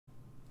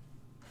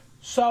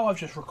So I've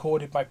just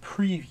recorded my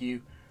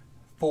preview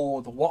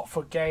for the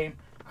Watford game,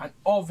 and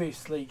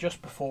obviously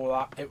just before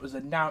that it was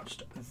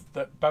announced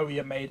that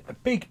Bowyer made a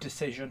big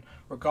decision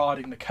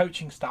regarding the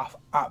coaching staff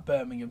at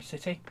Birmingham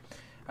City.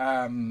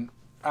 And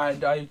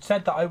I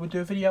said that I would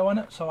do a video on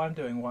it, so I'm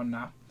doing one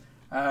now.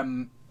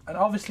 And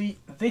obviously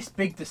this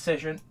big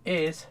decision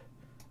is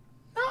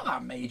not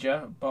that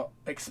major, but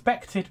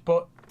expected,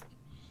 but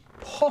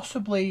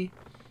possibly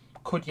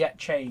could yet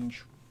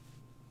change.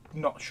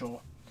 Not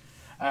sure.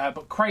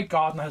 But Craig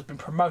Gardner has been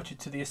promoted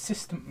to the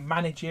assistant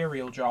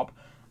managerial job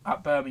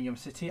at Birmingham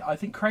City. I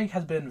think Craig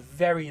has been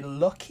very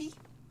lucky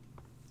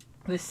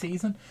this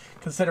season,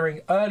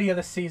 considering earlier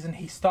this season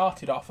he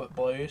started off at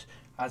Blues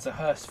as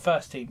a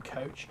first team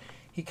coach.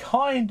 He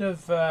kind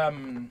of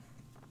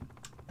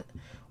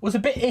was a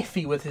bit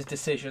iffy with his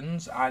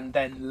decisions and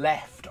then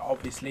left,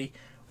 obviously,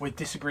 with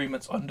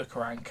disagreements under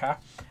Karanka,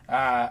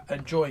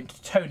 and joined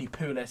Tony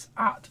Pulis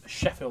at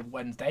Sheffield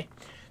Wednesday.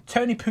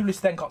 Tony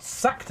Pulis then got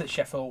sacked at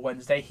Sheffield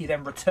Wednesday. He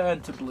then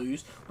returned to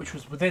Blues, which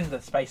was within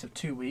the space of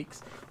 2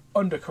 weeks,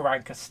 under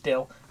Karanka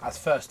still as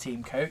first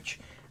team coach.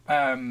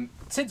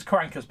 Since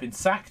Karanka's been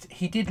sacked,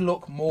 he did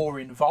look more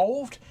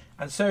involved,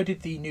 and so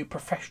did the new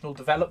professional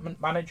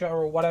development manager,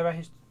 or whatever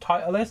his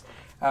title is.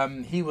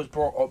 He was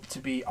brought up to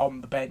be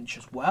on the bench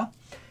as well.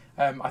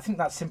 I think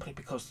that's simply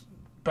because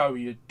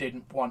Bowyer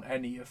didn't want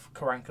any of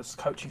Karanka's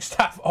coaching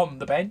staff on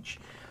the bench.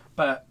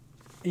 But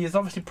he has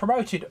obviously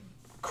promoted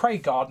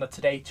Craig Gardner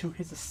today to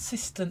his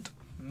assistant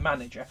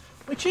manager,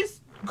 which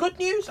is good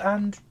news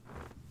and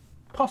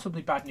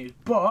possibly bad news.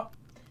 But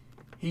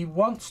he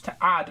wants to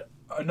add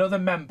another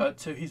member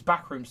to his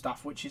backroom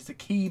staff, which is the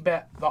key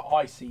bit that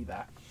I see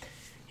there.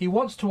 He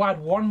wants to add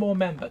one more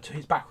member to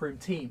his backroom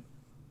team,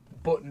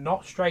 but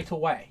not straight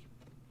away.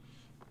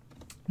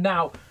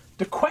 Now,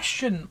 the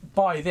question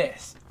by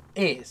this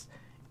is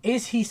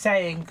he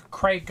saying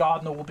Craig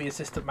Gardner will be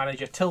assistant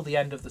manager till the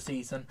end of the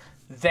season,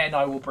 then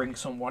I will bring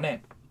someone in?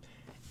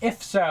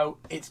 If so,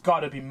 it's got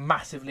to be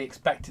massively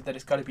expected that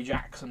it's got to be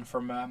Jackson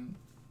from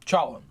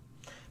Charlton,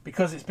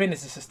 because it's been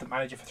his assistant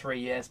manager for 3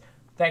 years.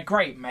 They're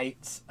great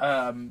mates.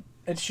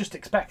 It's just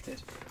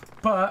expected.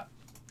 But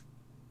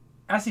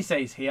as he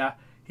says here,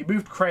 he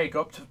moved Craig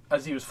up to,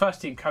 as he was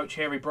first team coach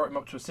here, he brought him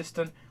up to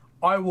assistant.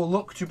 I will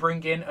look to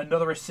bring in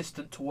another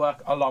assistant to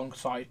work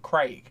alongside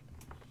Craig.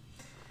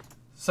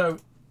 So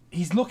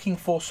he's looking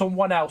for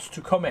someone else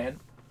to come in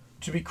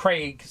to be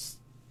Craig's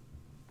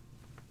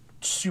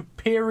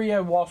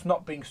superior whilst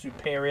not being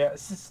superior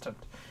assistant,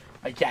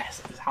 I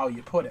guess is how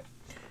you put it.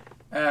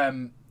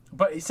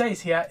 But it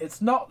says here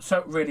it's not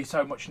so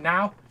much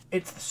now,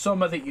 it's the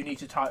summer that you need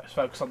to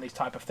focus on these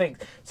type of things.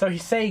 So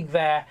he's saying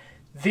there,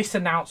 this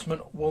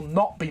announcement will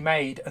not be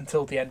made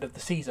until the end of the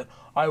season.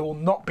 I will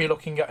not be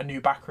looking at a new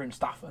backroom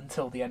staff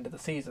until the end of the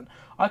season.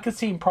 I could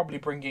see him probably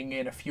bringing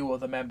in a few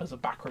other members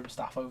of backroom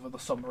staff over the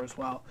summer as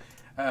well.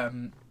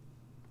 And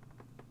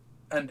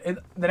in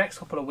the next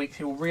couple of weeks,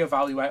 he will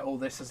reevaluate all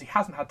this, as he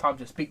hasn't had time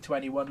to speak to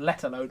anyone,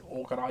 let alone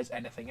organise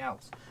anything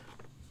else.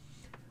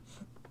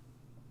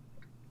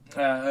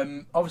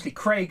 Obviously,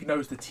 Craig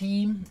knows the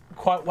team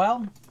quite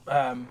well.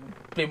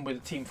 Been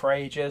with the team for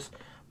ages.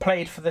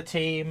 Played for the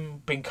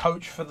team, been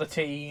coach for the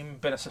team,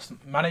 been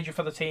assistant manager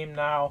for the team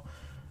now.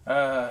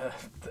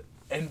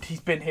 And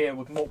he's been here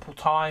with multiple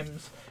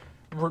times.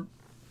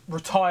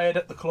 Retired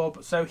at the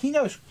club, so he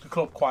knows the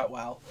club quite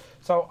well.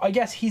 So I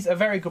guess he's a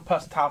very good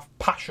person to have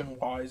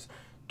passion-wise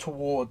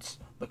towards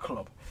the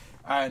club.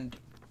 And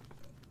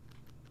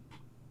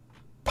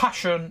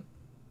passion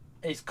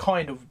is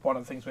kind of one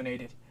of the things we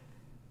needed.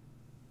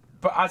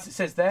 But as it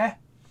says there,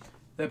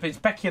 there have been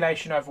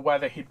speculation over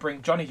whether he'd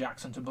bring Johnny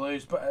Jackson to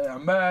Blues, but it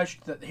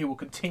emerged that he will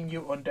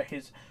continue under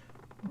his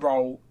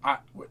role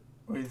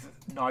with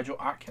Nigel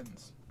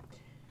Atkins.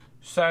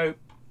 So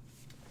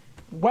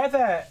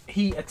whether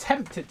he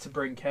attempted to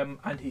bring him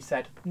and he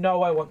said,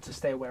 no, I want to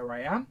stay where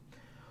I am,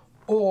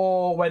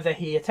 or whether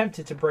he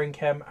attempted to bring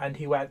him and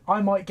he went,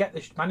 I might get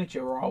this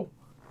manager role,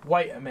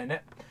 wait a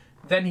minute,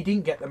 then he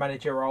didn't get the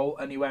manager role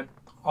and he went,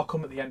 I'll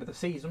come at the end of the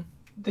season.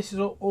 This is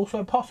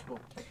also possible.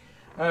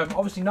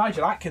 Obviously,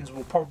 Nigel Atkins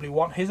will probably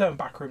want his own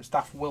backroom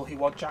staff. Will he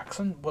want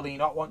Jackson? Will he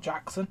not want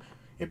Jackson?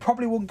 It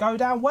probably wouldn't go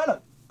down well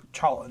at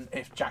Charlton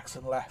if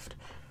Jackson left.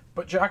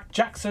 But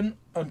Jackson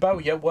and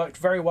Bowyer worked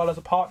very well as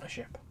a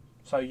partnership.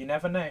 So you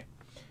never know.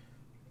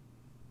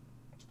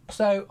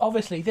 So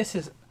obviously this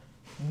is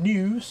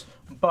news,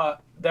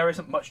 but there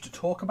isn't much to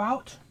talk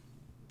about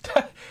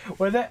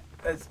with it.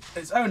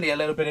 It's only a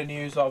little bit of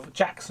news of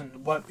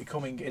Jackson won't be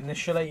coming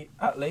initially,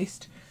 at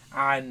least,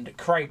 and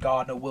Craig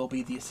Gardner will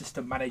be the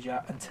assistant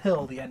manager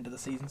until the end of the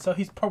season, so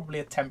he's probably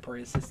a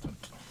temporary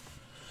assistant.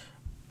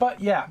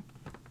 But yeah,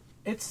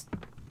 it's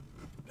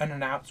an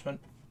announcement,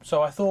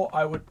 so I thought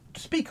I would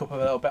speak up a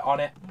little bit on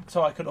it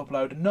so I could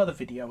upload another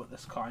video at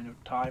this kind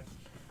of time.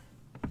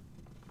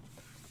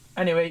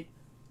 Anyway,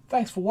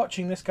 thanks for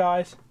watching this,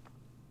 guys.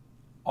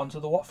 On to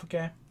the Watford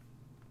game.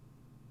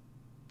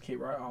 Keep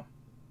right on.